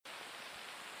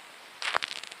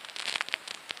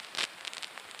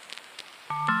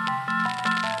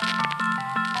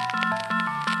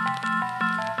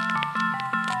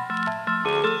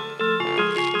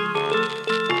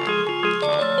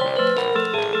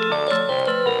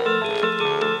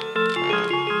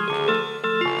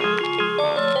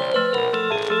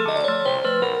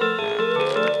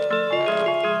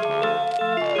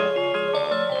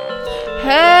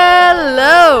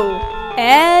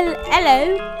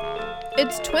Hello.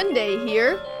 It's Twin Day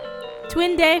here.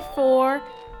 Twin Day for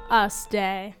us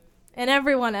day. And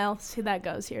everyone else who that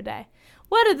goes here day.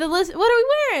 What are we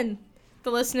wearing?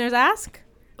 The listeners ask.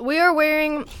 We are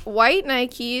wearing white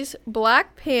Nikes,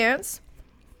 black pants,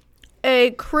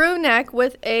 a crew neck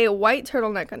with a white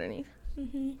turtleneck underneath.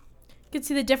 Mm-hmm. You can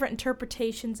see the different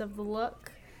interpretations of the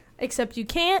look. Except you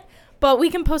can't. But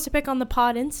we can post a pic on the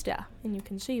pod Insta. And you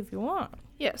can see if you want.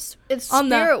 Yes. It's on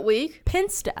Spirit Week.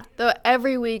 Pinsta. Though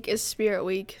every week is Spirit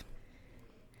Week.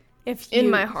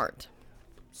 In my heart.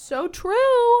 So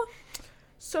true.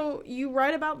 So you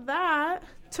write about that.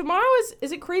 Tomorrow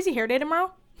is it Crazy Hair Day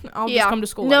tomorrow? I'll just come to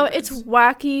school. No, like it's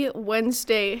Wacky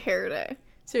Wednesday Hair Day.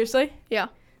 Seriously? Yeah.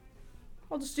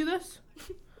 I'll just do this.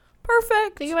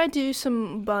 Perfect. I think I might do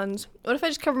some buns. What if I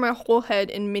just cover my whole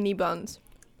head in mini buns?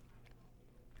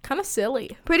 Kind of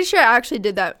silly. Pretty sure I actually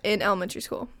did that in elementary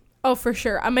school. Oh, for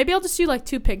sure. Maybe I'll just do like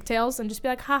 2 pigtails and just be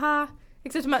like, haha.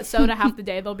 Except I'm at soda half the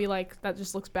day. They'll be like, that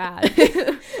just looks bad.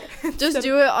 Just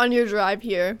do it on your drive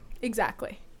here.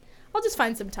 Exactly. I'll just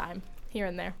find some time here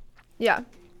and there. Yeah.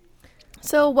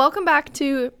 So welcome back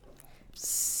to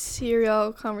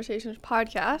Serial Conversations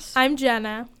Podcast. I'm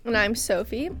Jenna. And I'm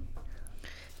Sophie.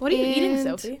 What are you eating,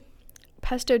 Sophie?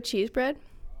 Pesto cheese bread.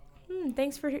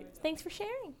 Thanks for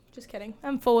sharing. Just kidding.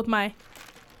 I'm full with my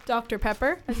Dr.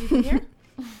 Pepper, as you can hear.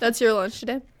 That's your lunch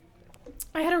today?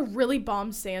 I had a really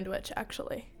bomb sandwich,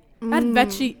 actually. I had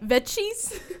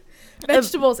veggies.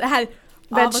 Vegetables. It had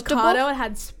avocado. It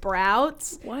had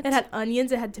sprouts. What? It had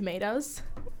onions. It had tomatoes.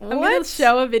 What? I'm going to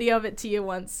show a video of it to you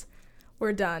once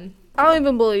we're done. I don't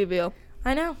even believe you.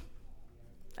 I know.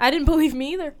 I didn't believe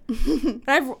me either.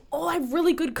 I have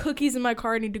really good cookies in my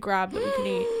car I need to grab that we can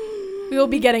eat. We will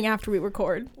be getting after we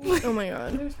record. Oh my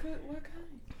god. What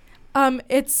kind?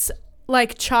 It's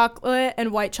like chocolate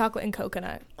and white chocolate and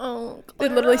coconut. Oh, They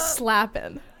literally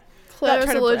slapping. Claire's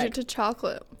allergic to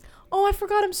chocolate. Oh, I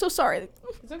forgot. I'm so sorry.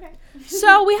 It's okay.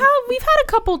 So we've had a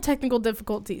couple technical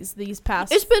difficulties these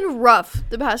past. It's been rough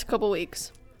the past couple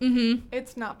weeks. Mm-hmm.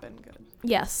 It's not been good.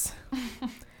 Yes.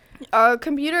 Our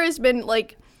computer has been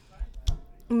like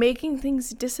making things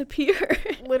disappear.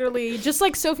 Literally, just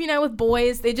like Sophie and I with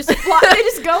boys, they just they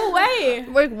just go away.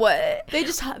 Like what? They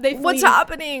flee. What's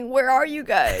happening? Where are you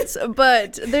guys?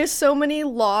 But there's so many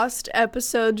lost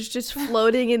episodes just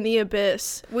floating in the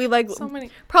abyss. We So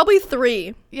many. Probably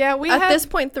 3. Yeah, we at had this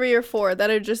point 3 or 4 that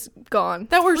are just gone.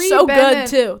 That were Free so good Bennett.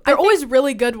 too. They're always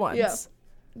really good ones.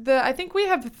 Yeah. I think we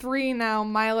have 3 now,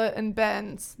 Mila and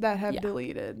Ben's, that have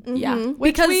deleted. Mm-hmm. Yeah.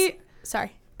 Which Because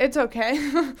sorry. It's okay.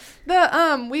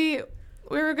 We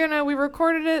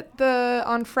recorded it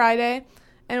on Friday,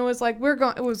 and it was like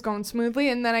it was going smoothly,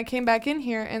 and then I came back in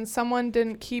here and someone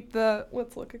didn't keep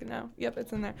let's look at it now. Yep,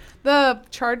 it's in there. The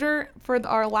charger for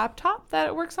our laptop that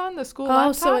it works on, the school laptop.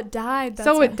 Oh, so it died.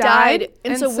 It died.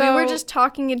 And so we were just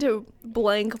talking into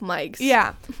blank mics.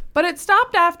 Yeah. But it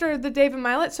stopped after the Dave and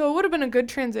Milet, so it would have been a good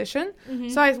transition. Mm-hmm.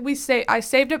 So I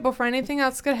saved it before anything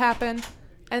else could happen.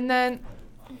 And then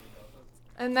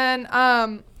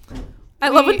I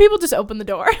love when people just open the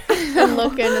door. And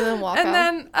look in and then walk out.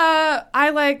 And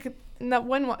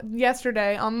then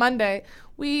yesterday on Monday,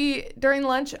 during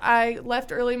lunch I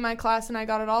left early in my class and I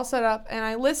got it all set up and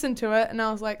I listened to it and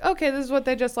I was like, okay, this is what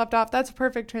they just left off. That's a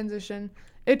perfect transition.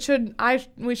 They don't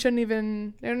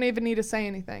even need to say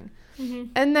anything. Mm-hmm.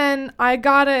 And then I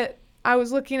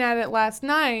was looking at it last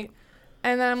night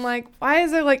and then I'm like, why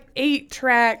is there like 8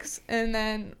 tracks? And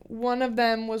then one of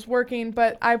them was working,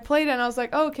 but I played it and I was like,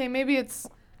 oh, okay, maybe it's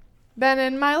Ben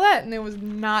and Milet. And it was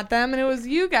not them and it was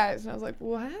you guys. And I was like,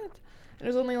 what? And it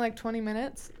was only like 20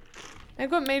 minutes. I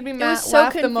think what made me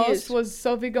laugh the most was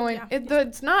Sophie going,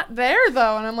 it's not there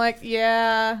though. And I'm like,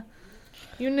 yeah,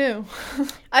 you knew.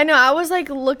 I know. I was like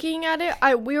looking at it.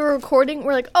 We were recording.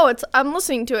 We're like, oh, I'm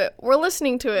listening to it. We're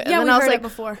listening to it. And Yeah, then we I was heard like, it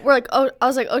before. I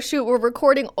was like, oh shoot, we're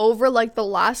recording over like the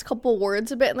last couple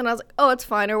words a bit. And then I was like, oh, it's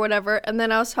fine or whatever. And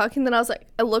then I was talking. Then I was like,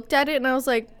 I looked at it and I was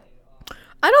like,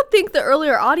 I don't think the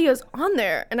earlier audio's on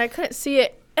there. And I couldn't see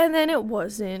it. And then it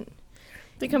wasn't.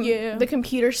 The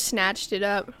computer snatched it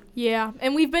up. Yeah,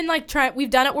 and we've been like we've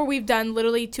done it where we've done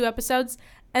literally 2 episodes,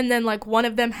 and then like one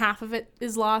of them, half of it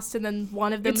is lost, and then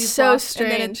one of them is so lost.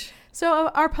 strange. So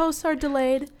our posts are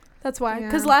delayed. That's why.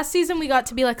 Because last season we got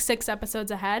to be like 6 episodes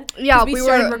ahead. Yeah, we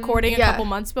started recording a couple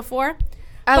months before.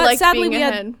 But sadly we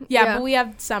had but we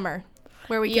have summer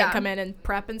where we can't come in and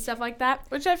prep and stuff like that.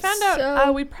 Which I found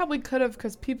out we probably could have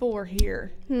because people were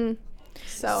here.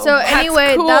 So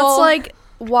anyway, cool. that's like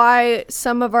why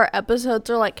some of our episodes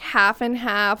are like half and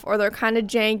half, or they're kind of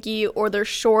janky, or they're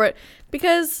short,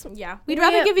 because we'd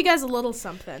rather give you guys a little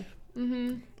something.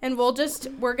 Mm-hmm. And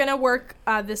we're gonna work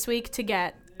this week to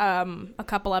get a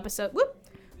couple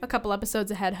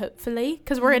episodes ahead, hopefully,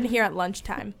 because we're in here at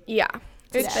lunchtime. Yeah.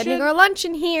 It Spending should, our lunch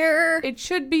in here. it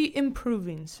should be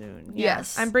improving soon. Yeah.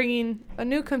 Yes. I'm bringing a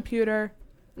new computer.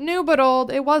 New but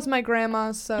old. It was my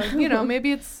grandma's, so,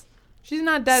 maybe she's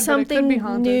not dead, but it could be Something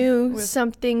haunted. new,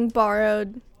 something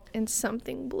borrowed, and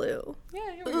something blue.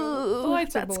 Yeah, here we go. The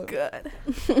lights are That's blue. good.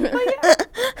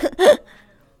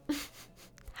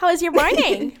 How is your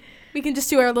morning? We can just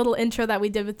do our little intro that we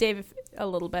did with Dave a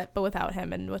little bit, but without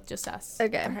him and with just us.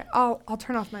 Okay. Okay, I'll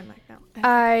turn off my mic now.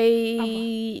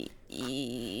 I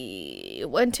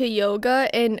went to yoga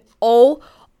and oh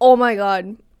my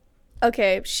god.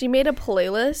 Okay, she made a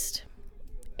playlist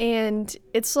and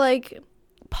it's like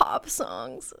pop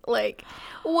songs, like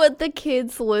what the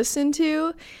kids listen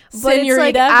to, but it's like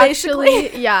Senorita, actually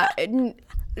basically. yeah,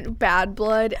 Bad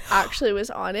Blood actually was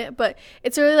on it, but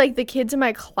it's really like the kids in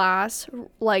my class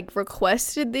like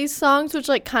requested these songs, which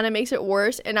like kind of makes it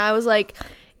worse, and I was like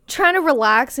trying to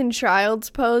relax in child's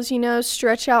pose,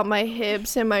 stretch out my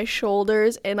hips and my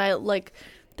shoulders, and I like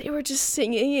they were just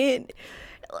singing it.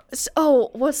 Oh,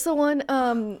 what's the one?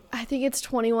 I think it's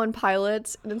 21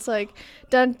 Pilots, and it's like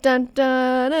dun dun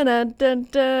dun dun dun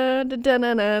dun dun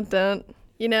dun dun dun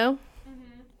dun.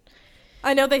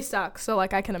 I know they suck, so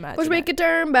like I can imagine. Which make a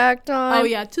turn back time. Oh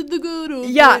yeah, to the good old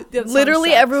Yeah, days. That song literally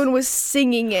sucks. everyone was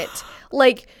singing it.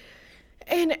 Like,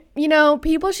 and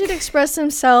people should express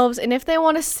themselves, and if they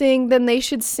want to sing, then they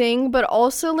should sing. But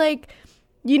also, like,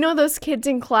 those kids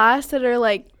in class that are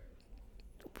like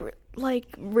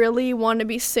really want to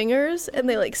be singers, and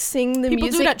they like sing the People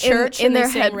music do it at church in and their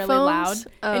they sing headphones. really loud,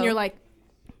 Oh. and you're like,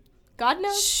 God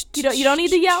knows. Shh, You don't need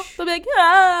to yell. They'll be like,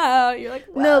 ah. You're like,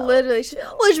 No, wow. literally.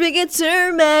 Let's make it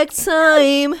turn back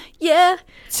time. Yeah.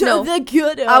 To No. the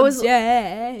good old I was-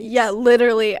 days. Yeah,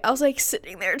 literally. I was like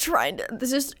sitting there trying to.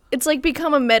 It's like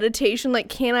become a meditation. Like,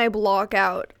 can I block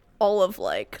out all of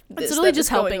like this literally that just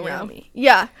is going helping around you. me?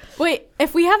 Yeah, Wait,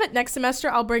 if we have it next semester,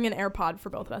 I'll bring an AirPod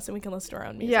for both of us, and we can listen to our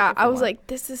own music. yeah. if we I was want. like,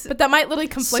 this is. But that might literally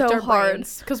conflict so our hard.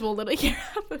 brains because we'll literally hear.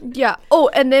 Yeah. Oh,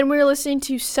 and then we were listening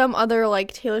to some other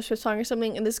like Taylor Swift song or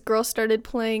something, and this girl started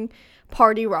playing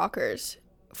 "Party Rockers"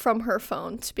 from her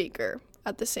phone speaker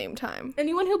at the same time.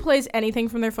 Anyone who plays anything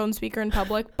from their phone speaker in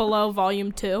public below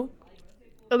volume 2.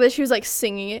 And then she was like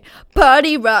singing it,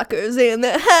 "Party Rockers in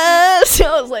the house."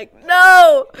 I was like,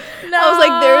 no. I was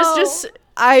like, there's just,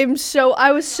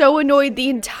 I was so annoyed the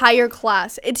entire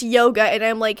class. It's yoga, and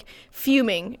I'm like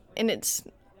fuming, and it's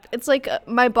like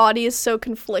my body is so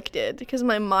conflicted because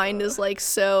my mind is like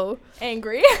so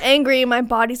angry. angry, and my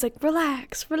body's like,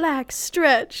 relax,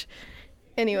 stretch.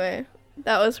 Anyway,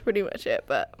 that was pretty much it,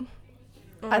 but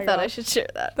I thought I should share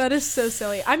that. That is so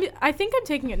silly. I think I'm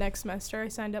taking it next semester. I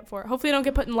signed up for it. Hopefully I don't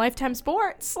get put in Lifetime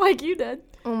Sports like you did.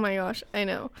 Oh my gosh, I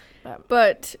know. But-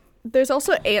 But there's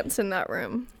also ants in that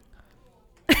room.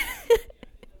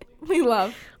 We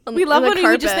love On- when on the we just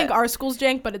carpet. think our school's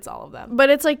jank, but it's all of them.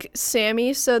 But it's like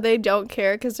Sammy, so they don't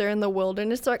care because they're in the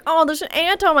wilderness. They're like, oh, there's an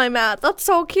ant on my mat. That's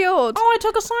so cute. Oh, I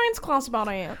took a science class about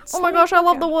ants. Oh my gosh, I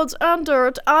love the woods and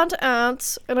dirt and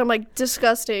ants. And I'm like,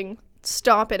 disgusting.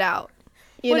 Stop it out.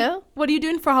 You know? What are you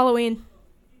doing for Halloween?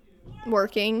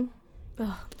 Working.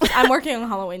 I'm working on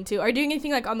Halloween too. Are you doing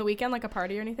anything like on the weekend, like a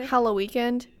party or anything?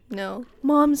 Halloween? No.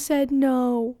 Mom said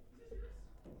no.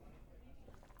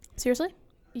 Seriously?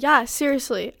 Yeah,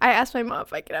 seriously. I asked my mom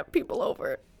if I could have people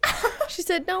over. She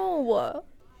said no.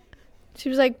 She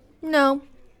was like, no.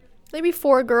 Maybe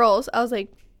 4 girls. I was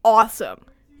like, awesome.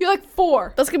 You're like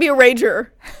 4. That's gonna be a rager.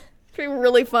 It's gonna be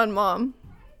really fun, Mom.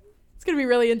 It's gonna be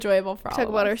really enjoyable for all Talk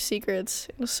of about us. our secrets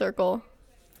in a circle.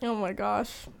 Oh my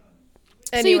gosh.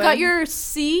 Anyway. So you got your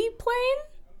seaplane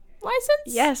license?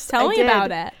 Yes, Tell I me did.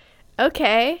 about it.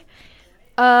 Okay.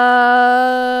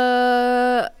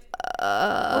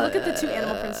 Oh, look at the 2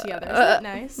 animal prints together. Isn't that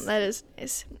nice? That is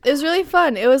nice. It was really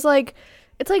fun. It was like,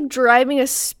 it's like driving a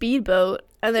speedboat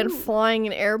and then flying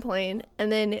an airplane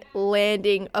and then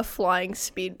landing a flying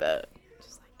speedboat.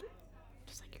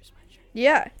 Just like your sweatshirt.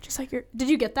 Yeah. Just like your. Did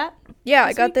you get that? Yeah, I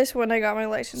This got week? this when I got my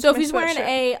license. So if my he's wearing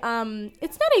sweatshirt. a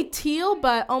it's not a teal,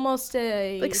 but almost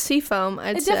a like seafoam,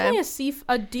 I'd it's say. definitely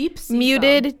a deep sea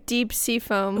Muted, deep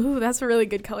seafoam. Ooh, that's a really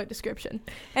good color description.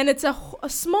 And it's a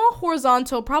small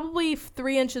horizontal, probably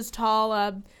 3 inches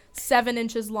tall, 7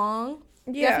 inches long.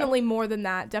 Yeah. Definitely more than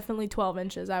that. Definitely 12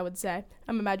 inches, I would say.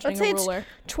 I'm imagining I'd say a it's ruler.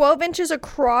 12 inches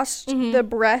across the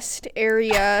breast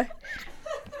area.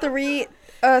 3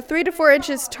 to 4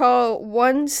 inches tall.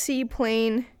 1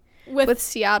 seaplane with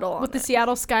Seattle on with the it.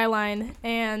 Seattle skyline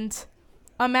and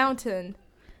a mountain.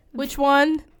 Which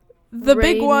one? The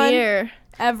big one. Rainier.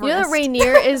 Everest. You know that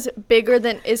Rainier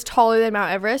is taller than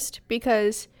Mount Everest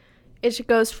because it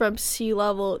goes from sea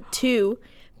level to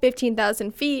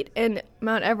 15,000 feet, and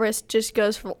Mount Everest just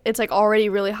goes from, it's like already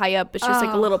really high up. It's just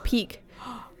like a little peak.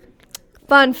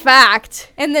 Fun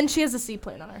fact. And then she has a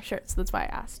seaplane on her shirt, so that's why I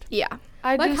asked. Yeah.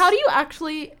 How do you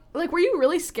actually, like, were you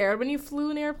really scared when you flew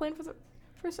an airplane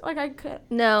like, I could?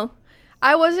 No.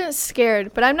 I wasn't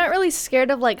scared, but I'm not really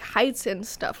scared of, like, heights and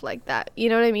stuff like that. You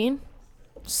know what I mean?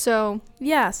 So.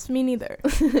 Yes, me neither.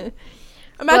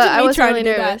 Imagine me trying to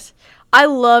do that. I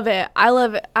love it.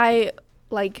 I,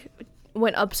 like,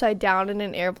 went upside down in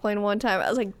an airplane one time. I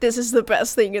was like, this is the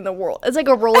best thing in the world. It's like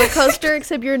a roller coaster,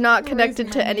 except you're not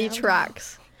connected to any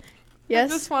tracks. Yes?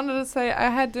 I just wanted to say I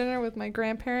had dinner with my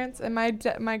grandparents, and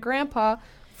my grandpa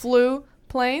flew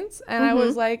planes, and I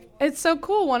was like, it's so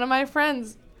cool. One of my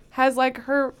friends has, like,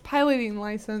 her piloting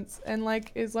license and,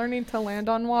 like, is learning to land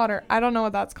on water. I don't know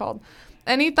what that's called.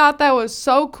 And he thought that was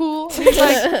so cool. He's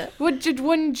like,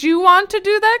 wouldn't you want to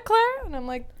do that, Claire? And I'm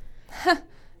like,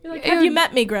 You're like, have you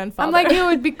met me, grandfather? I'm like, it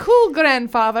would be cool,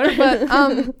 grandfather,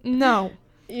 but no.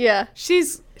 Yeah.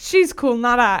 She's cool,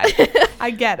 not I. I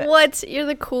get it. What? You're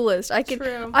the coolest. I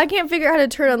can't figure out how to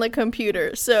turn on the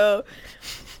computer, so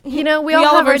you know, we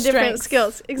all have our different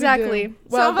skills. Exactly.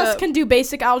 Some of us can do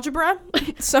basic algebra,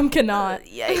 some cannot.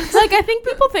 Yikes. Like, I think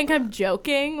people think I'm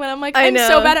joking when I'm like, I'm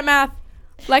so bad at math.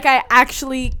 Like, I'm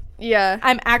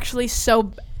actually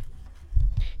so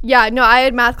Yeah, no, I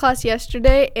had math class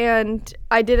yesterday, and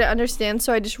I didn't understand,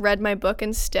 so I just read my book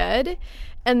instead.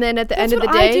 And then at the end of the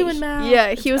day, I do in math.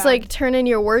 Yeah, he was like, turn in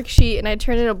your worksheet, and I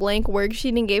turned in a blank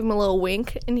worksheet and gave him a little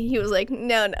wink, and he was like,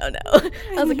 no. I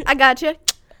was like, I got you.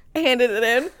 I handed it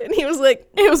in, and he was like,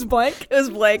 it was blank. It was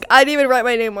blank. I didn't even write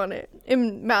my name on it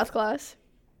in math class.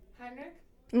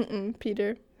 Heinrich?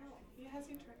 Peter. Oh, has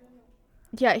he turned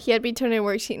in Yeah, he had me turn in a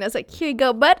worksheet, and I was like, here you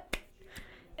go, bud.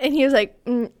 And he was like,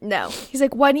 no. He's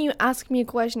like, why didn't you ask me a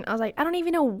question? I was like, I don't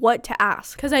even know what to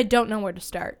ask. Because I don't know where to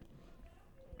start.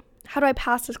 How do I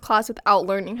pass this class without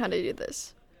learning how to do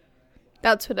this?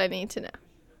 That's what I need to know.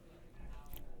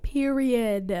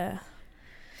 Period.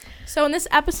 So in this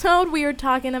episode, we are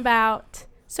talking about,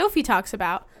 Sophie talks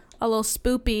about a little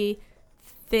spoopy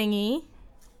thingy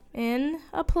in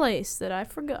a place that I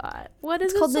forgot. What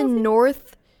is it called? Sophie?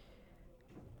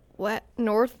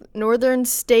 Northern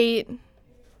State.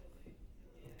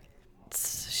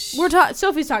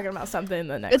 Sophie's talking about something in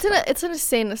the next. It's an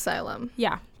insane asylum.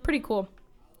 Yeah, pretty cool.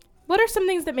 What are some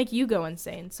things that make you go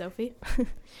insane, Sophie?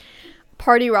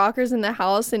 Party rockers in the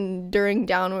house and during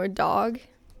Downward Dog.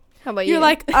 How about you? You're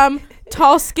like,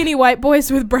 tall, skinny white boys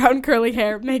with brown curly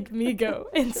hair make me go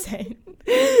insane.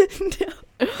 No,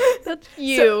 that's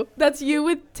you. So, that's you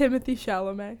with Timothy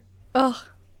Chalamet. Ugh.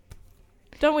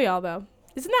 Don't we all, though?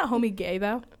 Isn't that homie gay,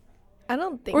 though? I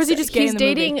don't think so. Or is he just gay in the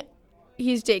movie?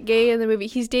 He's gay in the movie.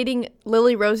 He's dating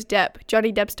Lily Rose Depp,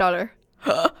 Johnny Depp's daughter.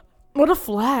 What a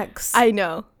flex. I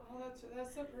know. Oh,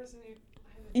 that's the person you...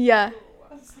 Yeah.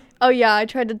 Oh, yeah, I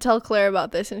tried to tell Claire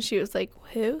about this, and she was like,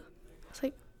 who? I was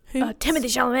like, Timothy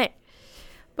Chalamet.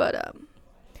 But,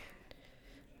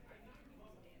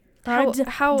 don't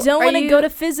want to go to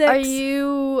physics. Are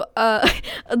you,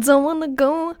 don't want to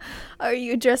go? Are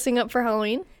you dressing up for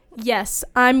Halloween? Yes,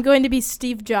 I'm going to be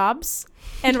Steve Jobs,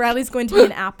 and Riley's going to be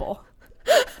an apple.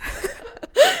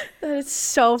 That is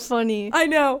so funny. I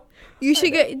know. You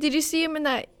should get. Did you see him in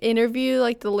that interview,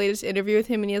 like the latest interview with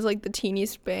him, and he has like the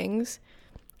teeniest bangs?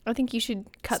 I think you should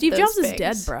cut Steve those Jobs bangs. is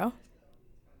dead, bro.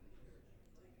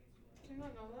 Do you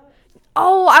not know that?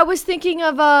 Oh, I was thinking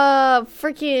of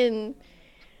freaking.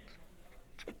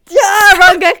 Yeah,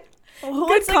 wrong guy.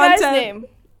 What's the guy's name?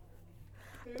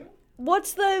 Who?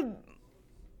 What's the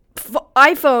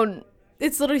iPhone?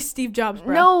 It's literally Steve Jobs,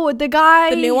 bro. No, the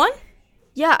guy. The new one?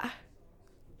 Yeah.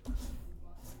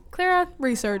 Clara,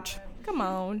 research. Come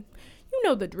on. You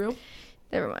know the drill.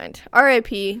 Never mind.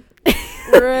 R.I.P.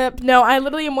 Rip. No, I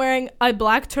literally am wearing a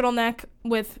black turtleneck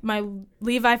with my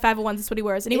Levi 501s. That's what he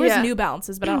wears. And he wears New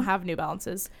Balances, but I don't have New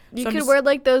Balances. You could wear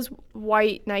like those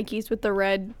white Nikes with the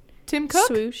red Tim Cook?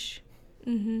 swoosh.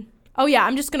 Mm-hmm. Oh, yeah.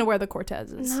 I'm just going to wear the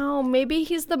Cortezes. No, maybe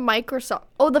he's the Microsoft.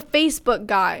 Oh, the Facebook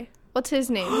guy. What's his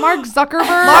name? Mark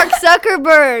Zuckerberg. Mark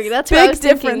Zuckerberg. That's what I was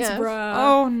difference, thinking of. bro.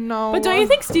 Oh no. But don't you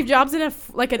think Steve Jobs in a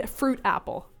fruit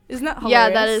apple? Isn't that hilarious? Yeah,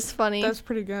 that is funny. That's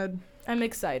pretty good. I'm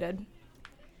excited.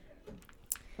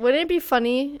 Wouldn't it be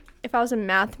funny if I was a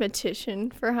mathematician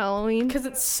for Halloween? Because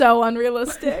it's so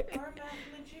unrealistic.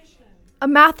 A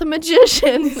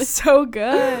mathematician. It's so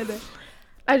good.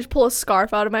 I just pull a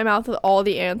scarf out of my mouth with all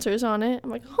the answers on it. I'm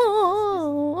like,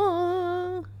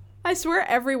 oh. I I swear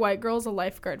every white girl is a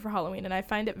lifeguard for Halloween, and I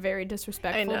find it very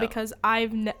disrespectful know. because I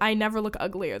never look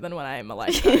uglier than when I am a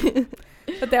lifeguard.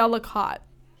 But they all look hot.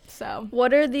 So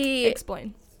What are the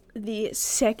explain.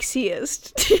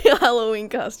 sexiest Halloween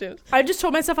costumes? I just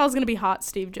told myself I was going to be hot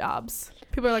Steve Jobs.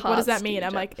 People are like, what Hot does that Steve mean?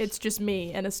 I'm Jobs. like, it's just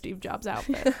me and a Steve Jobs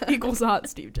outfit equals hot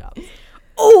Steve Jobs.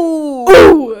 Ooh,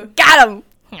 Ooh. got him.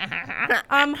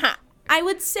 I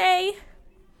would say,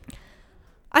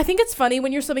 I think it's funny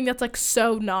when you're something that's like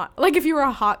so not, like if you were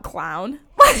a hot clown.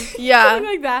 Yeah. Something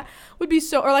like that would be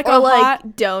so, or like Or a like hot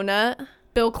donut.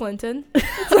 Bill Clinton.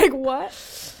 It's like,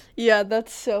 what? Yeah,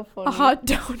 that's so funny. A hot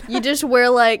donut. You just wear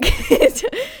like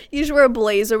you just wear a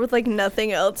blazer with like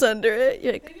nothing else under it.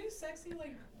 You're like, They do sexy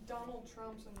like Donald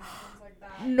Trumps and things like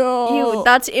that. No. ew,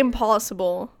 that's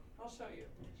impossible. I'll show you.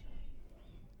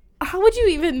 How would you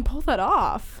even pull that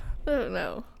off? I don't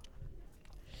know.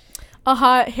 A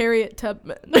hot Harriet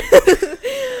Tubman.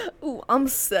 Ooh, I'm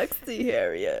sexy,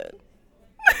 Harriet.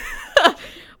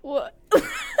 What?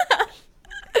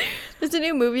 There's a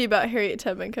new movie about Harriet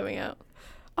Tubman coming out.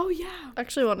 Oh, yeah. I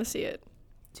actually want to see it.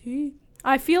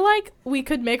 I feel like we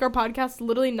could make our podcast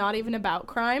literally not even about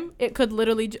crime. It could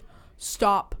literally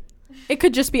stop. It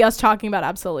could just be us talking about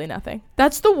absolutely nothing.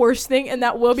 That's the worst thing, and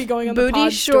that will be going on the Booty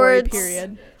pod story shorts.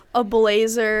 period. A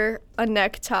blazer, a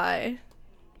necktie,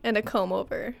 and a comb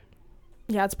over.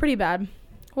 Yeah, it's pretty bad.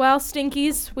 Well,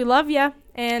 Stinkies, we love ya,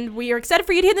 and we are excited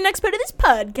for you to hear the next part of this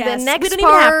podcast. The next we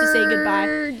don't part, even have to say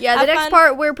goodbye. Yeah, Have the next fun.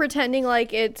 part we're pretending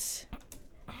like it's.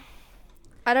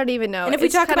 I don't even know. And if we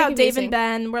It's talk kinda about Dave confusing. and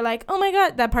Ben, we're like, oh my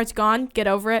god, that part's gone. Get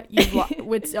over it.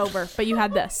 It's over. But you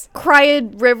had this. Cry a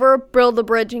river, build a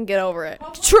bridge, and get over it.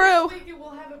 True. I think it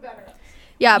will have it better.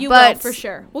 Yeah, You but will for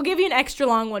sure. We'll give you an extra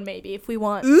long one maybe if we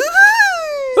want. Ooh,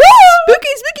 spooky,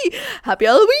 spooky. Happy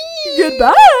Halloween.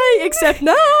 Goodbye. Except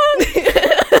not.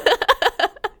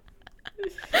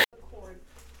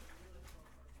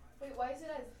 Wait, why is it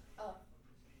as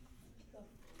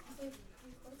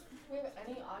we have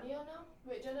any audio now?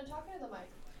 Wait, Jenna, talking to the mic.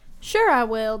 Sure, I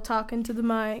will. Talking to the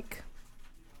mic.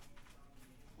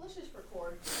 Let's just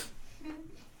record.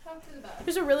 Talk to the back.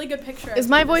 There's a really good picture. Is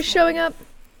my voice showing up?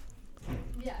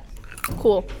 Yes.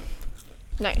 Cool.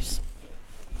 Nice.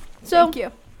 So, Thank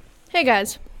you. hey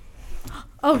guys.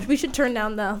 Oh, we should turn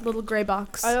down the little gray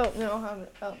box. I don't know how to.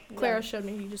 Oh, Clara showed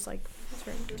me. You just like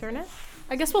turn it.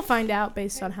 I guess we'll find out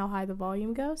based on how high the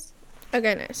volume goes.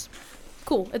 Okay, nice.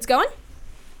 Cool. It's going?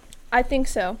 I think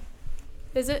so.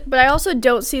 Is it? But I also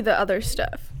don't see the other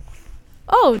stuff.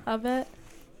 Oh, of it.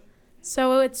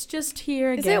 So it's just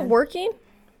here again. Is it working?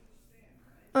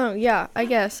 Oh, yeah, I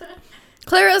guess.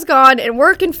 Clara's gone, and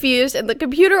we're confused, and the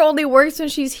computer only works when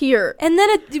she's here. And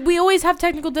then we always have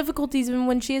technical difficulties even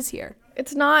when she is here.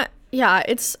 It's not. Yeah,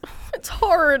 it's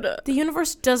hard. The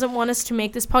universe doesn't want us to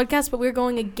make this podcast, but we're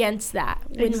going against that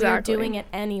when Exactly. we're doing it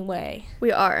anyway.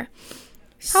 We are.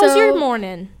 How's your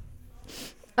morning?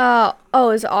 Oh, it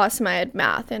was awesome. I had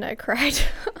math, and I cried.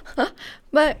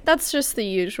 But that's just the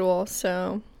usual,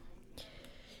 so.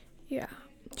 Yeah.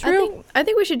 True. I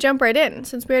think we should jump right in,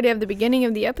 since we already have the beginning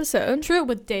of the episode. True,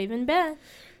 with Dave and Ben.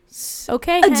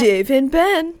 Okay. Dave and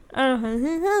Ben.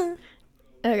 Uh-huh.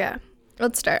 Okay,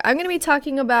 let's start. I'm going to be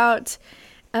talking about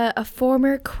a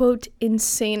former, quote,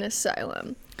 insane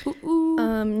asylum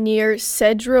near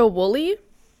Sedro-Woolley,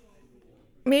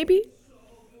 maybe?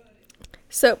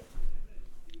 So,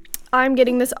 I'm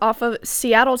getting this off of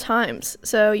Seattle Times,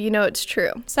 so you know it's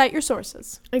true. Cite your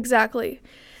sources. Exactly.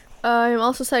 I'm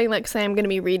also citing that because I am going to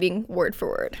be reading word for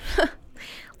word.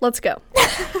 Let's go.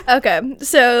 Okay,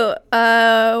 so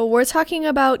we're talking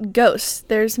about ghosts.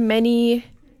 There's many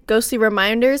ghostly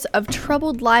reminders of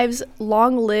troubled lives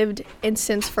long lived and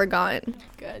since forgotten.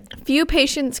 Good. Few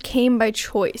patients came by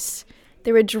choice.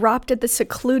 They were dropped at the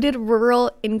secluded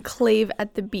rural enclave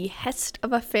at the behest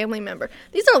of a family member.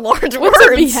 These are large What's a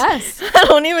words. behest? I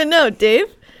don't even know, Dave.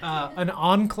 An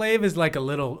enclave is like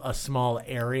a small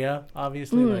area,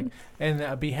 obviously. Like, and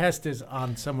a behest is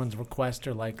on someone's request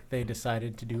or like they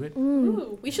decided to do it.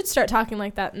 Ooh, we should start talking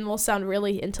like that and we'll sound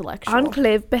really intellectual.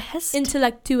 Enclave behest.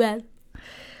 Intellectuel.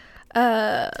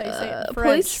 That's how you say it in French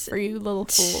Police for you little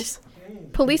fools.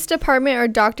 Police department or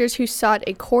doctors who sought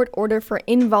a court order for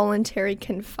involuntary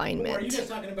confinement. Are you guys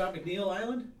talking about McNeil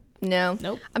Island? No.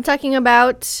 Nope. I'm talking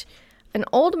about an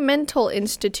old mental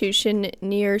institution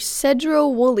near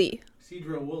Sedro-Woolley.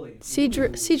 Sedro-Woolley.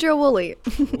 Sedro-Woolley.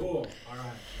 Cool. All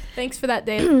right. Thanks for that,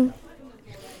 Dave.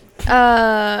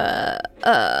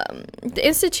 The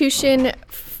institution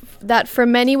that for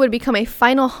many would become a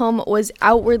final home was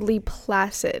outwardly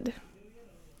placid.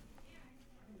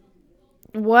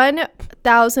 One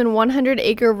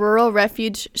 1,100-acre rural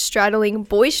refuge straddling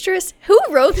boisterous. Who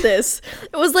wrote this?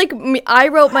 It was like me, I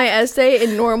wrote my essay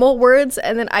in normal words,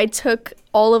 and then I took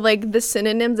all of like the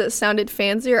synonyms that sounded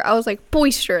fancier. I was like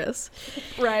boisterous.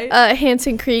 Right.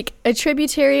 Hanson Creek, a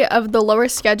tributary of the lower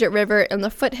Skagit River in the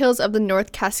foothills of the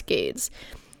North Cascades.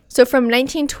 So from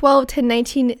 1912 to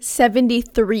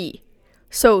 1973,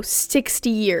 so 60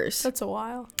 years. That's a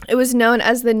while. It was known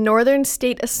as the Northern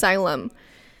State Asylum.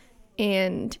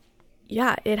 And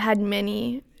yeah, it had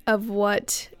many of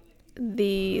what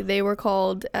they were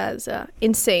called as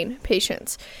insane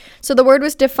patients. So the word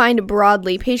was defined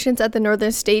broadly. Patients at the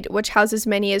Northern State, which houses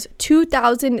many as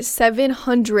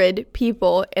 2,700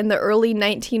 people in the early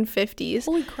 1950s,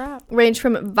 Holy crap. ranged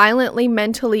from violently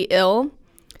mentally ill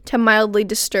to mildly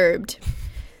disturbed.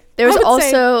 There was I would say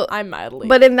also, I'm mildly.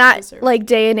 but in that disturbed. like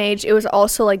day and age, it was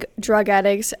also like drug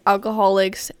addicts,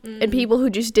 alcoholics, and people who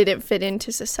just didn't fit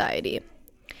into society.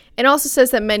 It also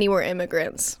says that many were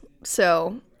immigrants.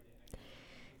 So,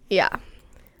 yeah,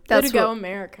 Way to go, what-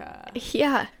 America.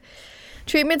 yeah.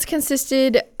 Treatments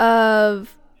consisted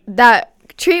of that.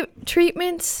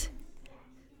 Treatments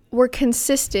were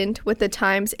consistent with the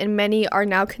times, and many are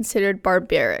now considered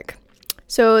barbaric.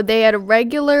 So they had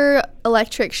regular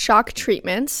electric shock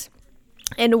treatments,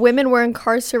 and women were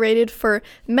incarcerated for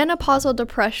menopausal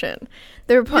depression.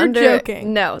 They were put You're under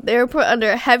joking. No, they were put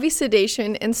under heavy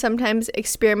sedation and sometimes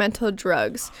experimental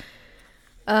drugs.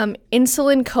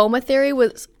 Insulin coma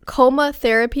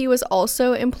therapy was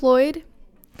also employed.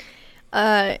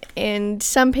 And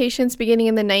some patients beginning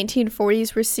in the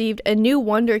 1940s received a new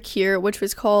wonder cure, which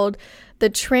was called the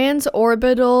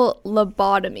transorbital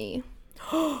lobotomy.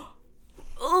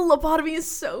 Oh, lobotomy is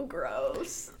so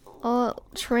gross.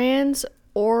 Transorbital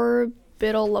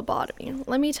lobotomy.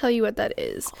 Let me tell you what that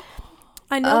is.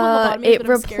 I know what lobotomy is, It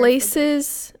but I'm scared for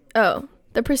replaces.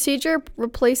 The procedure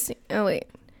replacing. Oh wait.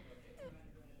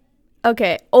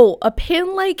 Okay. Oh, a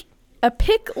pick-like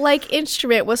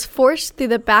instrument was forced through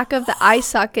the back of the eye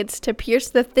sockets to pierce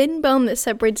the thin bone that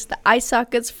separates the eye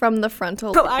sockets from the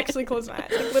frontal. I'll actually close my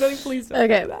eyes. Like, literally, please don't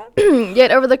Okay. do that.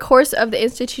 Yet over the course of the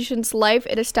institution's life,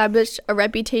 it established a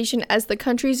reputation as the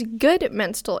country's good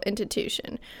mental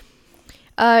institution.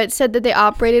 It said that they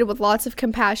operated with lots of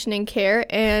compassion and care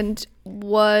and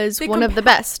was They one of the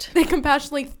best. They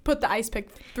compassionately put the ice pick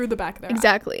through the back of their eye.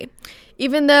 Exactly.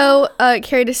 Even though it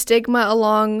carried a stigma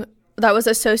along that was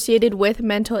associated with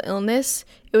mental illness,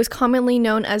 it was commonly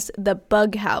known as the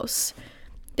bug house.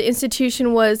 The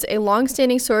institution was a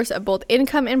long-standing source of both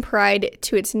income and pride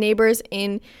to its neighbors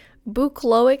in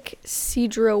Buccleuch,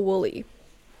 Sedro-Woolley.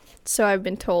 So I've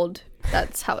been told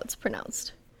that's how it's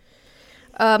pronounced.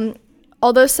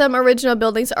 Although some original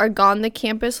buildings are gone, the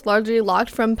campus, largely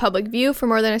locked from public view for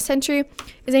more than a century,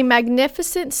 is a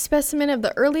magnificent specimen of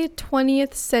the early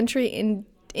 20th century in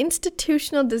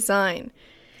institutional design.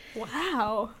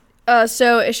 Wow.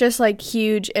 So it's just like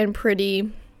huge and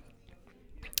pretty.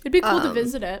 It'd be cool to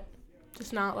visit it.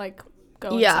 Just not like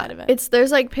go Yeah, inside of it.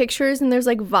 there's like pictures and there's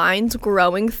like vines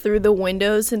growing through the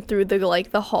windows and through the like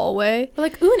the hallway, But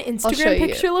like, ooh, an show Instagram you.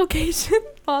 picture location,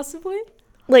 possibly.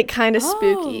 like kind of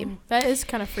spooky. Oh, that is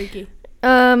kind of freaky.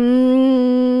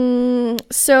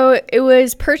 So it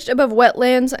was perched above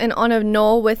wetlands and on a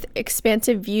knoll with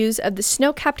expansive views of the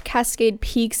snow-capped Cascade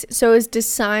Peaks. So it was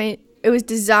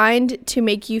designed to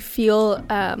make you feel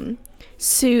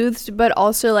soothed, but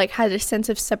also like had a sense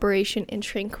of separation and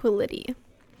tranquility.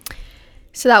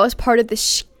 So that was part of the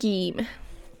scheme.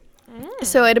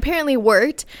 So it apparently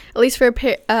worked, at least for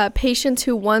patients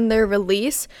who won their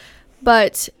release,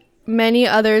 but many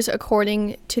others,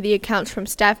 according to the accounts from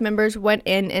staff members, went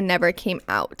in and never came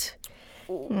out.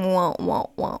 Wah, wah,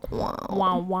 wah, wah.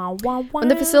 Wow, wow, wow, wow. When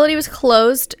the facility was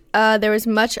closed, there was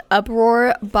much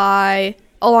uproar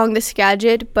along the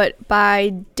Skagit, but by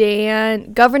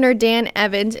Governor Dan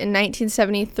Evans in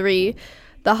 1973,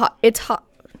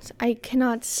 I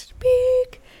cannot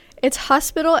speak. Its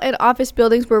hospital and office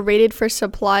buildings were raided for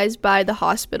supplies by the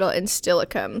hospital in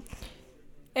Stillicum.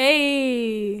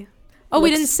 Hey. Oh, we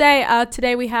didn't say,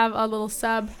 today we have a little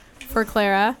sub for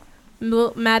Clara.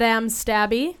 Madame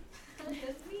Stabby.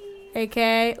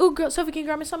 Okay. Ooh, Sophie, can you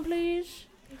grab me some, please?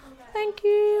 Thank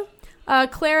you.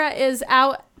 Clara is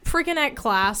out freaking at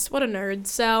class. What a nerd.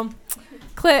 So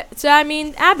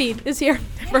Abby is here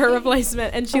for her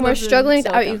replacement, and We're lives in struggling to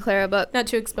out Silicon. you, Clara, but Not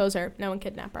to expose her. No one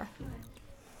kidnap her.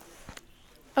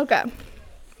 okay.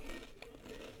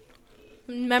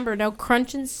 Remember, no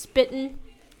crunching, spitting,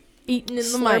 eating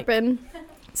in the mic. Slurping.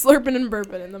 Slurping and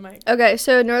burping in the mic. Okay,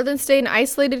 so Northern State, an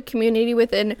isolated community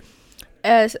within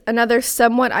another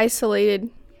somewhat isolated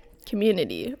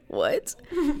community. What?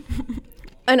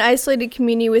 an isolated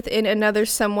community within another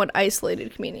somewhat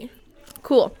isolated community.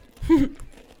 Cool.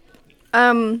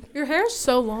 Your hair is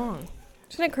so long.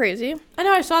 Isn't it crazy? I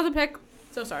know, I saw the pic.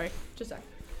 So sorry. Just a sec.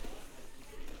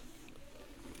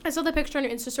 I saw the picture on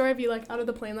your Insta story of you, like, out of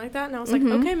the plane like that, and I was like,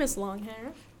 okay, Miss Long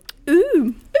Hair.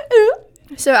 Ooh.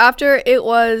 So after it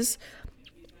was...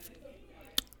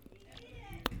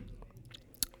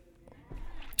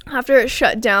 After it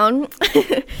shut down,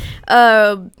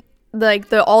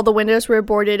 like all the windows were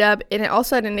boarded up, and it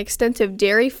also had an extensive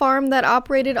dairy farm that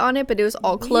operated on it, but it was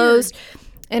all closed,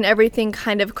 and everything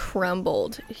kind of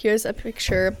crumbled. Here's a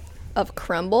picture of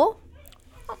crumble.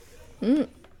 It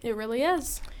really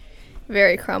is.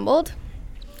 Very crumbled.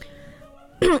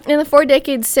 In the 4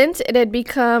 decades since, it had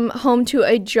become home to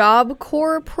a Job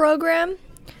Corps program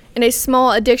and a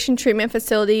small addiction treatment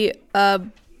facility,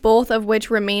 both of which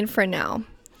remain for now.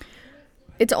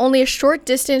 It's only a short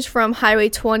distance from Highway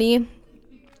 20,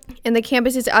 and the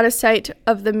campus is out of sight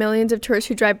of the millions of tourists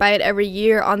who drive by it every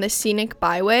year on the scenic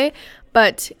byway.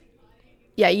 But,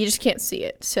 yeah, you just can't see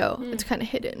it, so it's kind of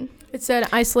hidden. It's an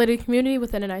isolated community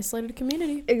within an isolated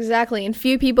community. Exactly, and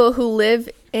few people who live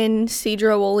in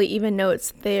Cedro-Woolley even know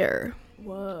it's there.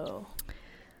 Whoa.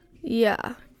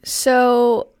 Yeah,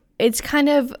 so... It's kind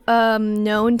of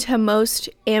known to most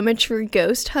amateur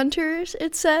ghost hunters,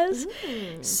 it says.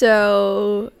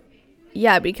 So,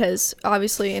 yeah, because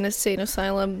obviously in a sane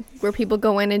asylum where people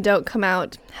go in and don't come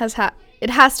out, it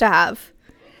has to have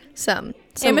some.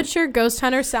 Amateur ghost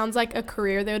hunter sounds like a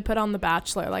career they would put on The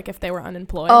Bachelor, like if they were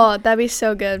unemployed. Oh, that'd be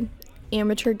so good.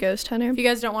 Amateur ghost hunter. If you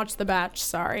guys don't watch The Batch,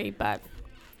 sorry, but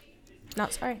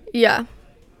not sorry. Yeah.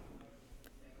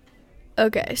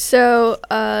 Okay, so,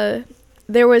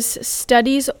 there was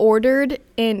studies ordered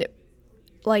and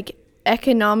like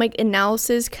economic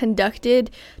analysis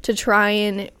conducted to try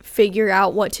and figure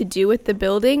out what to do with the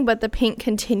building, but the paint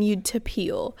continued to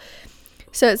peel.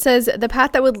 So it says the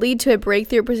path that would lead to a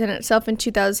breakthrough presented itself in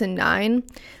 2009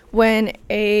 when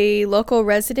a local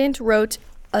resident wrote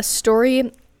a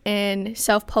story and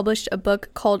self-published a book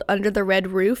called Under the Red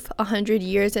Roof, 100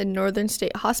 Years in Northern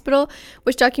State Hospital,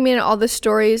 which documented all the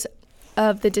stories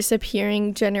of the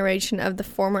disappearing generation of the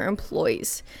former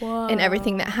employees. Whoa. And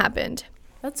everything that happened.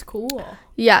 That's cool.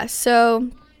 Yeah, so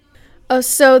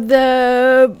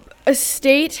the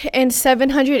estate and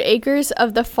 700 acres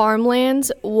of the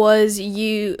farmlands was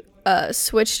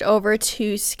switched over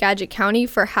to Skagit County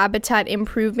for habitat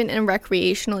improvement and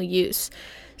recreational use.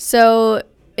 So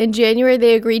in January,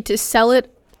 they agreed to sell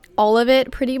all of it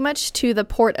pretty much to the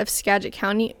port of Skagit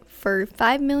County for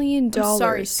 $5 million. I'm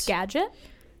sorry, Skagit?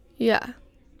 Yeah.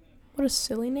 What a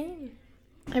silly name.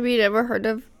 Have you ever heard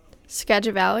of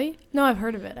Skagit Valley? No, I've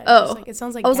heard of it. It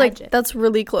sounds like I was Gadget. like, that's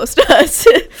really close to us.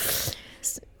 Just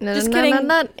kidding. We're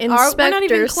not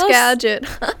even close. Skagit.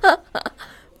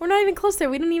 We're not even close there.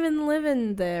 We don't even live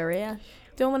in the area.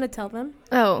 Don't want to tell them.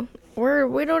 Oh,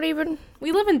 we don't even.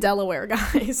 We live in Delaware,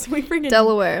 guys. We freaking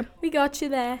Delaware. We got you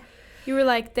there. You were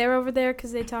like, they're over there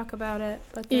because they talk about it,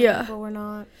 but we're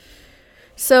not.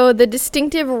 So the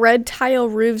distinctive red tile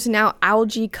roofs, now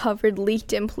algae covered,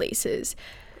 leaked in places.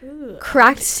 Ooh,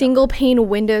 Cracked single pane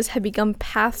windows have become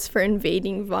paths for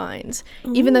invading vines.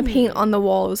 Ooh. Even the paint on the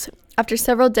walls, after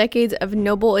several decades of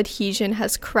noble adhesion,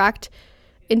 has cracked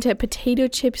into potato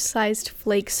chip sized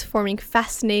flakes, forming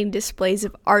fascinating displays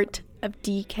of art of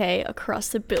decay across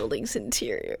the building's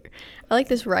interior. I like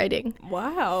this writing.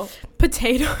 Wow.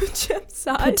 Potato chip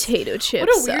size? Potato chip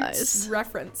size. What a weird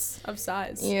reference of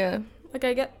size. Yeah. Like,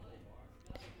 I get...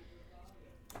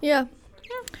 Yeah.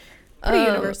 Pretty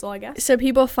universal, I guess. So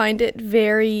people find it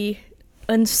very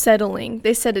unsettling.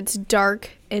 They said it's dark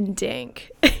and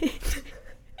dank.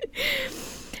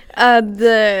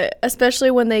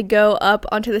 Especially when they go up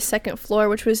onto the second floor,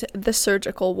 which was the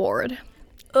surgical ward.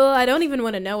 I don't even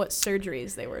want to know what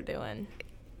surgeries they were doing.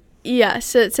 Yeah,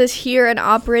 so it says here an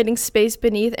operating space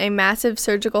beneath a massive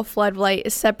surgical floodlight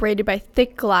is separated by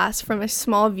thick glass from a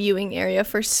small viewing area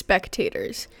for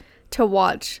spectators to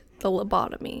watch the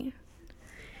lobotomy.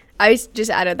 I just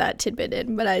added that tidbit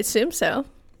in, but I assume so.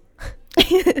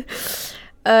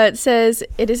 It says,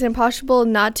 it is impossible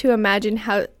not to imagine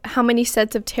how many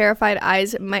sets of terrified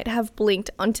eyes might have blinked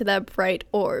onto that bright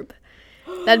orb.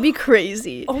 That'd be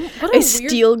crazy. What a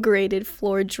steel-grated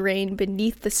floor drain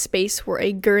beneath the space where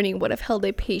a gurney would have held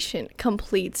a patient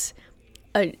completes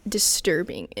a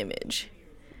disturbing image.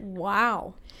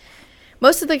 Wow.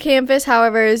 Most of the campus,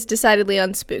 however, is decidedly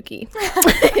unspooky.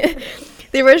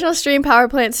 The original steam power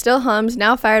plant still hums,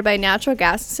 now fired by natural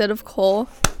gas instead of coal.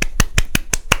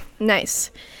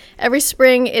 Nice. Every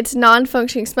spring, its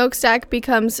non-functioning smokestack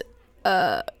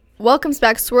welcomes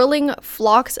back swirling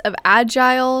flocks of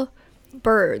agile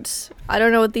birds. I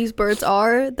don't know what these birds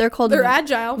are. They're called They're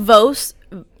agile. VOS.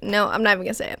 No, I'm not even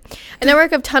gonna say it. A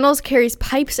network of tunnels carries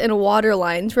pipes and water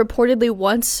lines. Reportedly,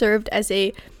 once served as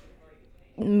a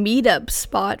meetup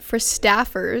spot for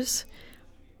staffers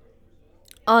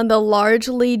on the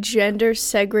largely gender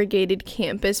segregated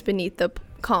campus beneath the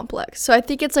complex. So I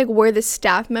think it's like where the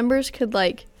staff members could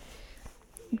like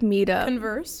meet up.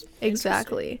 Converse.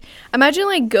 Exactly. Imagine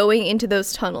like going into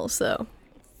those tunnels though,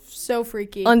 So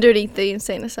freaky. underneath the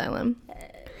insane asylum.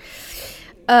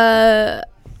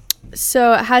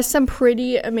 So it has some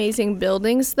pretty amazing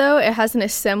buildings though. It has an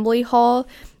assembly hall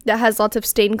that has lots of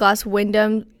stained glass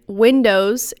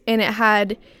windows, and it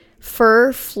had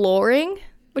fur flooring,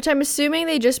 which I'm assuming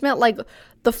they just meant like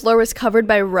the floor was covered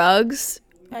by rugs.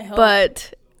 I hope.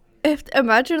 But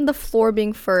imagine the floor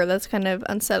being fur. That's kind of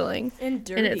unsettling And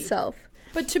dirty. in itself.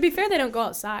 But to be fair, they don't go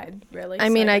outside, really. I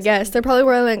so mean, I guess they they're probably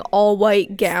wearing like all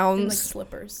white can- and, like gowns.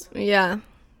 slippers. Yeah.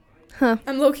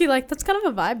 I'm low-key like, that's kind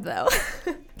of a vibe, though.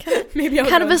 Maybe I'll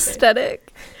Kind go of insane.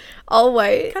 aesthetic. All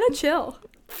white. Kind of chill.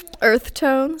 Earth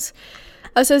tones.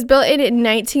 So it's built in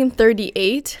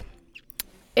 1938.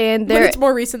 And But they're it's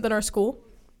more recent than our school.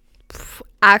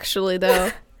 actually, though,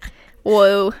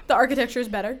 whoa, The architecture is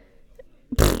better.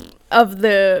 of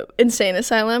the insane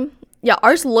asylum. Yeah,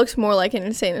 ours looks more like an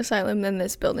insane asylum than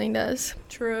this building does.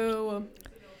 True.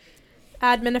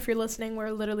 Admin, if you're listening, we're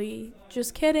literally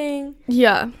just kidding.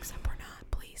 Yeah. Except we're not.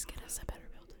 Please get us a better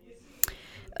building.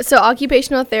 So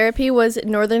occupational therapy was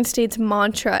Northern State's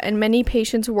mantra, and many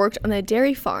patients worked on a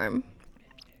dairy farm.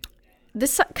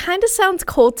 This kind of sounds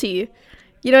culty.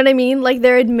 You know what I mean? Like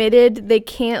they're admitted they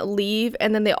can't leave,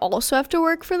 and then they also have to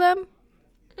work for them.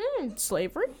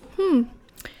 Slavery?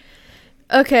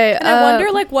 Okay. And I wonder,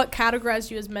 like, what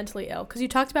categorized you as mentally ill? Because you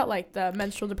talked about, like, the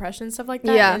menstrual depression and stuff like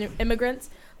that. Yeah. And immigrants.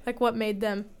 Like, what made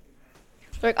them...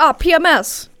 like, oh,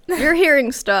 PMS. You're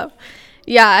hearing stuff.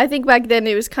 Yeah, I think back then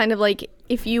it was kind of like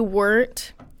if you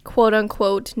weren't quote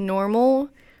unquote normal,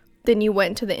 then you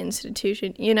went to the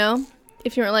institution, you know?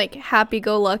 If you weren't like happy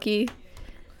go lucky.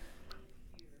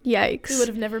 Yikes. We would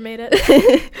have never made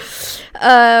it.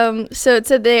 So it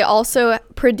said they also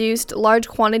produced large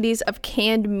quantities of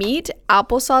canned meat,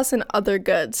 applesauce, and other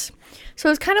goods. So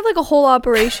it's kind of like a whole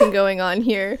operation going on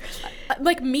here.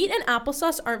 Like, meat and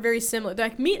applesauce aren't very similar. They're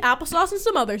like, meat, applesauce, and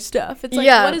some other stuff. It's like,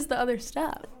 Yeah. what is the other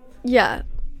stuff? Yeah.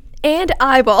 And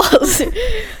eyeballs.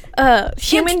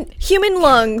 Human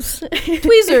lungs.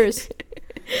 Tweezers.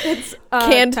 It's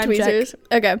Canned time tweezers.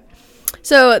 check. Okay.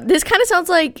 So this kind of sounds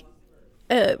like,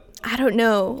 I don't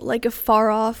know, like a far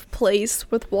off place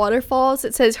with waterfalls.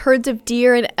 It says herds of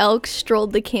deer and elk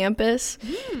strolled the campus.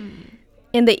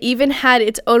 And they even had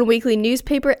its own weekly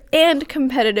newspaper and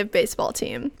competitive baseball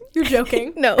team. You're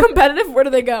joking. No. Competitive? Where do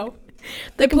they go?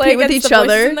 They Play compete with against each the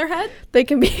voices other. in their head? They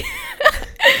compete.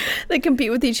 They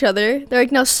compete with each other. They're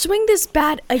like, now swing this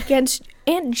bat against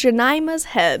Aunt Jemima's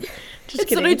head. Just It's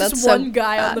kidding. literally That's just so one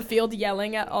guy on bad. the field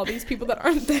yelling at all these people that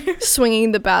aren't there.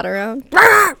 Swinging the bat around.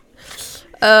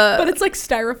 But it's like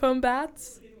styrofoam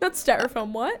bats. Not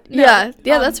styrofoam, what? No,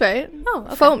 yeah, that's right. Oh,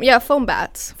 okay. Foam, yeah, foam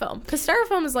bats. Foam. Because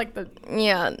styrofoam is like the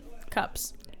Yeah,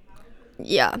 cups.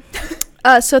 yeah.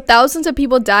 So thousands of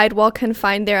people died while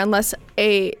confined there unless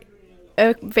a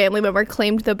family member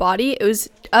claimed the body. It was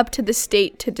up to the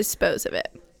state to dispose of it.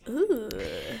 Ooh.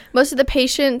 Most of the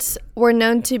patients were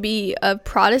known to be of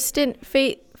Protestant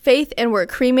faith and were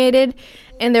cremated,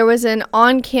 and there was an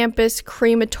on-campus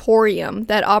crematorium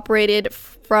that operated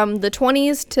from the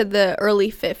 20s to the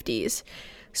early 50s,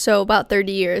 so about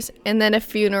 30 years, and then a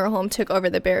funeral home took over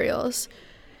the burials.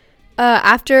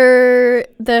 After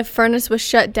the furnace was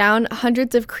shut down,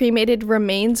 hundreds of cremated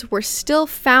remains were still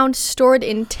found stored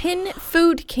in tin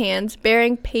food cans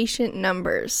bearing patient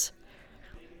numbers.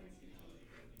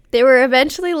 They were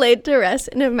eventually laid to rest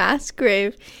in a mass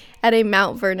grave at a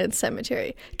Mount Vernon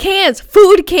cemetery. Cans!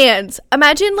 Food cans!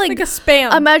 Imagine Like a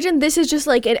spam. Imagine this is just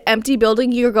like an empty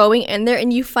building. You're going in there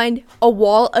and you find a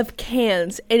wall of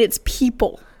cans and it's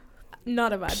people.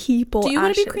 Not a vibe. People. Do you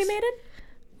want to be ashes. cremated?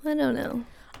 I don't know.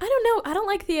 I don't know. I don't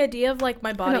like the idea of like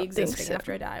my body don't think existing so.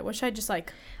 after I die. I wish I just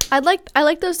like... I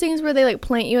like those things where they like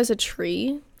plant you as a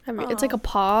tree. It's like a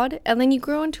pod and then you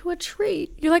grow into a tree.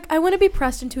 You're like, I want to be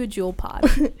pressed into a jewel pod.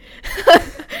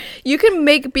 You can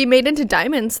be made into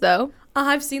diamonds though.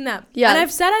 I've seen that. Yeah. And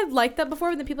I've said I've liked that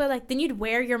before, but then people are like, then you'd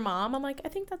wear your mom. I'm like, I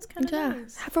think that's kind of Yeah.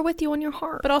 nice. Have her with you on your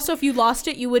heart. But also, if you lost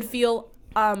it, you would feel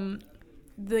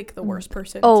like the worst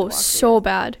person. to Oh, walk so through.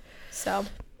 bad. So,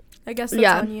 I guess that's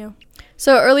Yeah. on you.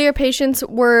 So earlier patients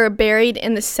were buried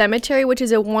in the cemetery, which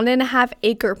is a 1.5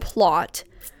 acre plot.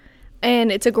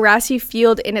 And it's a grassy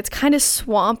field and it's kind of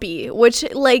swampy, which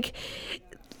like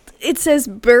It says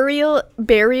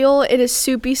burial in a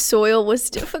soupy soil was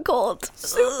difficult.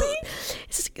 Soupy.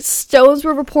 Stones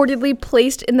were reportedly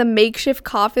placed in the makeshift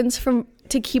coffins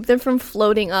to keep them from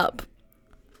floating up.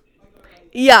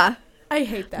 Yeah. I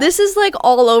hate that. This is like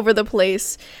all over the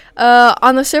place.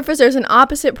 On the surface, there's an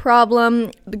opposite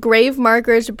problem. The grave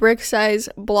markers, brick-size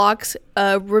blocks,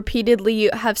 repeatedly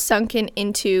have sunken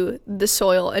into the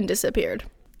soil and disappeared.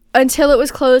 Until it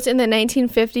was closed in the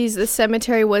 1950s, the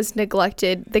cemetery was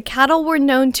neglected. The cattle were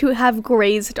known to have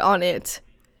grazed on it.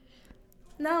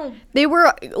 No. They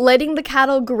were letting the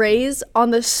cattle graze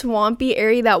on the swampy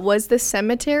area that was the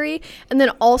cemetery, and then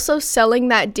also selling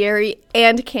that dairy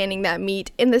and canning that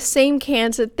meat in the same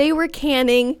cans that they were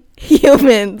canning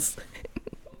humans.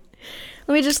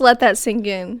 Let me just let that sink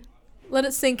in. Let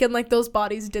it sink in like those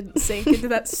bodies didn't sink into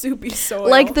that soupy soil.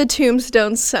 Like the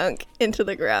tombstones sunk into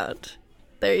the ground.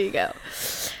 There you go.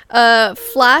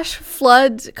 Flash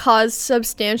floods caused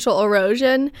substantial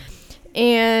erosion,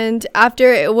 and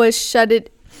after it was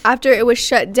shut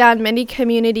down, many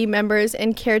community members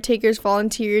and caretakers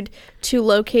volunteered to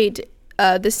locate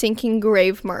the sinking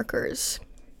grave markers.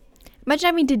 Imagine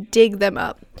having to dig them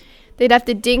up. They'd have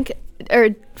to dink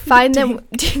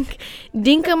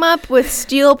them up with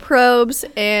steel probes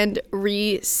and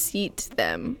reseat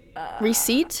them.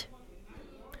 Reseat?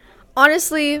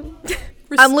 Honestly,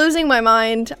 I'm losing my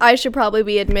mind. I should probably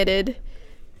be admitted.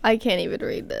 I can't even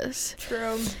read this.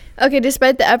 True. Okay,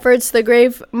 despite the efforts, the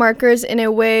grave markers in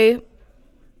a way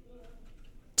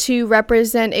to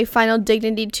represent a final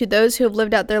dignity to those who have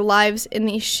lived out their lives in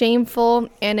the shameful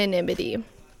anonymity.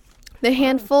 The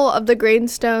handful of the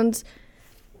gravestones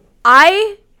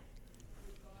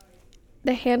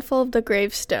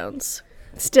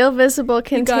still visible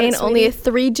contain only a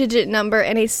 3-digit number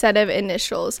and a set of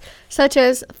initials, such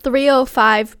as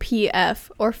 305 PF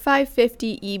or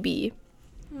 550 EB.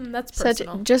 That's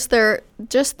personal. Just their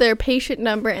patient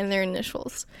number and their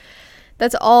initials.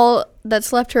 That's all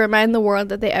that's left to remind the world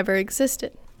that they ever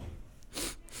existed.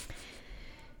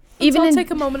 Let's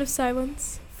take a moment of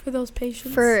silence for those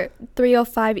patients. For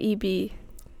 305 EB.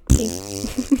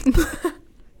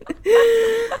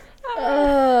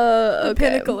 The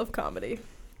pinnacle of comedy.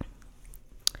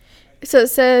 So it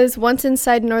says, once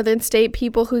inside Northern State,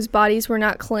 people whose bodies were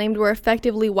not claimed were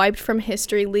effectively wiped from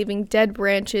history, leaving dead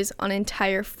branches on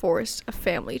entire forests of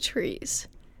family trees.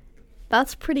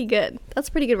 That's pretty good. That's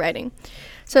pretty good writing.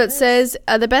 So it says,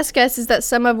 the best guess is that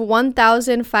some of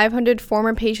 1,500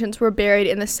 former patients were buried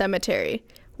in the cemetery.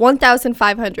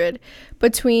 1,500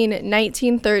 between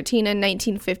 1913 and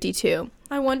 1952.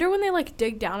 I wonder when they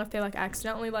dig down if they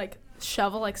accidentally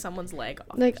shovel someone's leg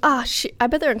off. I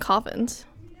bet they're in coffins.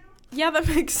 Yeah, that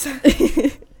makes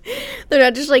sense. They're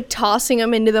not just tossing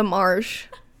them into the marsh.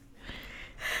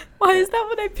 Why is that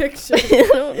what I picture? I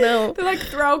don't know. They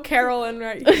throw Carol in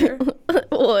right here.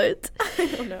 What? I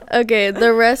don't know. Okay,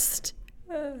 the rest.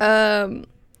 You're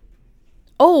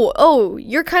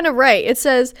kind of right. It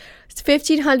says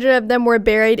 1,500 of them were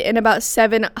buried and about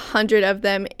 700 of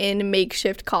them in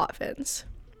makeshift coffins.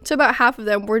 So about half of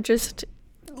them were just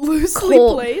loosely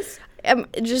placed.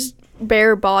 Just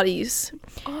bare bodies.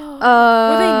 Were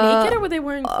they naked or were they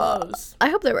wearing clothes? I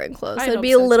hope they were wearing clothes. I That'd hope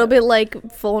be so, a little too.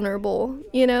 bit vulnerable,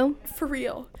 you know? For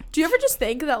real. Do you ever just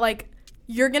think that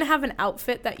you're gonna have an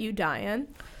outfit that you die in?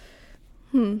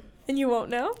 And you won't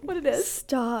know what it is?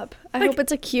 Stop. I hope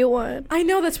it's a cute one. I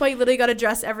know, that's why you literally gotta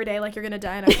dress every day like you're gonna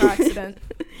die in a car accident.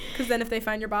 Because then if they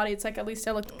find your body, it's at least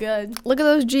I looked good. Look at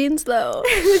those jeans, though.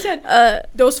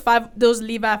 Those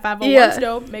Levi 501s, Yeah.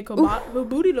 though, make her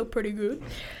booty look pretty good.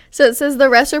 So it says the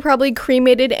rest are probably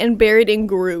cremated and buried in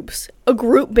groups. A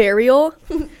group burial?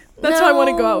 That's why I want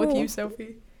to go out with you,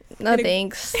 Sophie. No,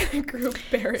 thanks. Group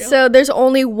burial. So there's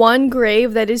only one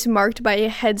grave that is marked by a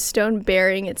headstone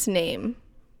bearing its name.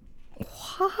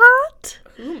 What?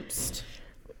 Oops.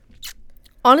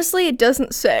 Honestly, it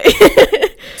doesn't say.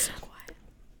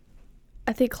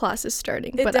 I think class is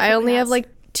starting, It but I only have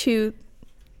definitely 2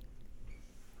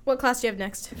 What class do you have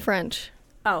next? French.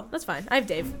 Oh, that's fine. I have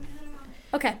Dave.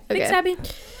 Okay. Thanks, Okay. Abby.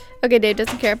 Okay, Dave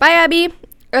doesn't care. Bye, Abby.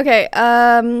 Okay,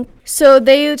 so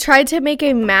they tried to make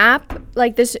a map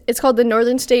like this. It's called the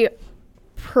Northern State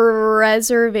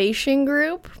Preservation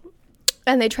Group.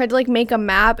 And they tried to make a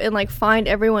map and find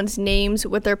everyone's names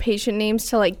with their patient names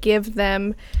to give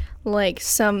them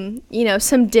some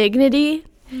dignity.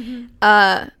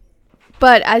 Mm-hmm.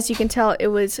 But as you can tell, it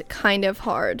was kind of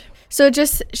hard. So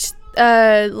just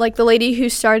the lady who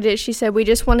started it, she said, we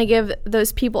just want to give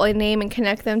those people a name and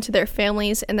connect them to their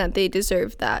families and that they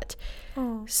deserve that.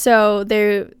 Oh. So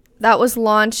that was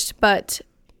launched, but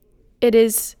it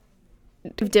is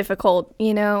difficult,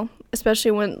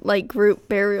 especially when like group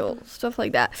burial, stuff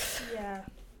like that.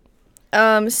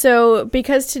 Yeah. So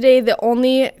because today the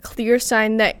only clear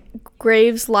sign that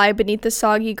graves lie beneath the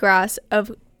soggy grass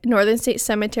of Northern State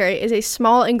Cemetery is a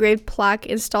small engraved plaque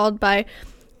installed by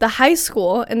the high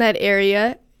school in that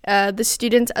area, the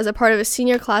students as a part of a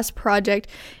senior class project.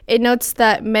 It notes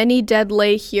that many dead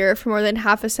lay here for more than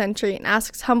half a century and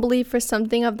asks humbly for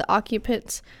something of the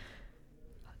occupants.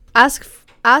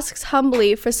 Asks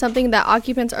humbly for something that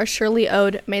occupants are surely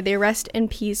owed. May they rest in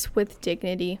peace with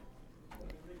dignity.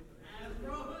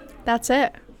 That's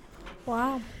it.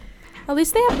 Wow. At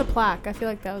least they have the plaque. I feel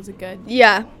like that was a good.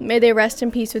 Yeah, may they rest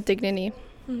in peace with dignity.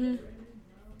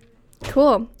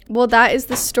 Cool. Well, that is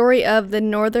the story of the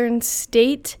Northern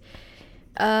State.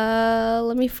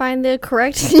 Let me find the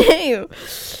correct name.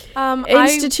 Mental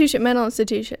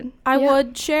institution. I Yeah.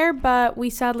 would share, but we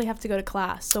sadly have to go to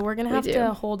class, so we're gonna have do.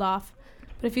 to hold off.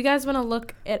 But if you guys want to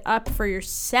look it up for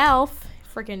yourself,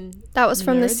 freaking That was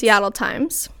from the nerds. Seattle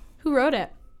Times. Who wrote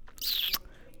it?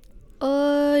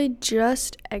 I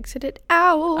just exited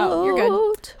out. Oh, you're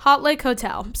good. Hot Lake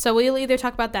Hotel. So we'll either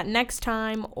talk about that next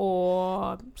time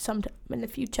or sometime in the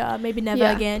future. Maybe never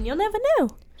Yeah. again. You'll never know,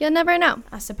 You'll never know.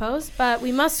 I suppose. But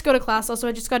we must go to class. Also,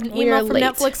 I just got an We email are from late.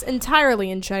 Netflix entirely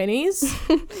in Chinese.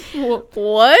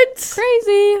 What?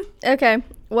 Crazy. Okay.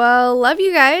 Well, love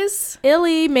you guys.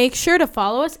 Illy, make sure to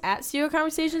follow us at Studio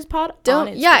Conversations Pod on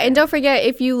Instagram. And don't forget,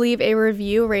 if you leave a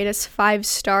review, rate us 5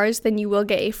 stars, then you will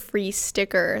get a free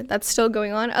sticker. That's still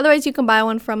going on. Otherwise, you can buy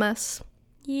one from us.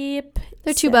 Yep.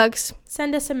 They're $2.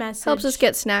 Send us a message. Helps us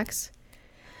get snacks.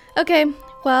 Okay.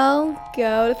 Well,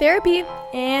 go to therapy.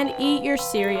 And eat your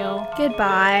cereal.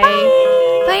 Goodbye.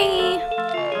 Bye.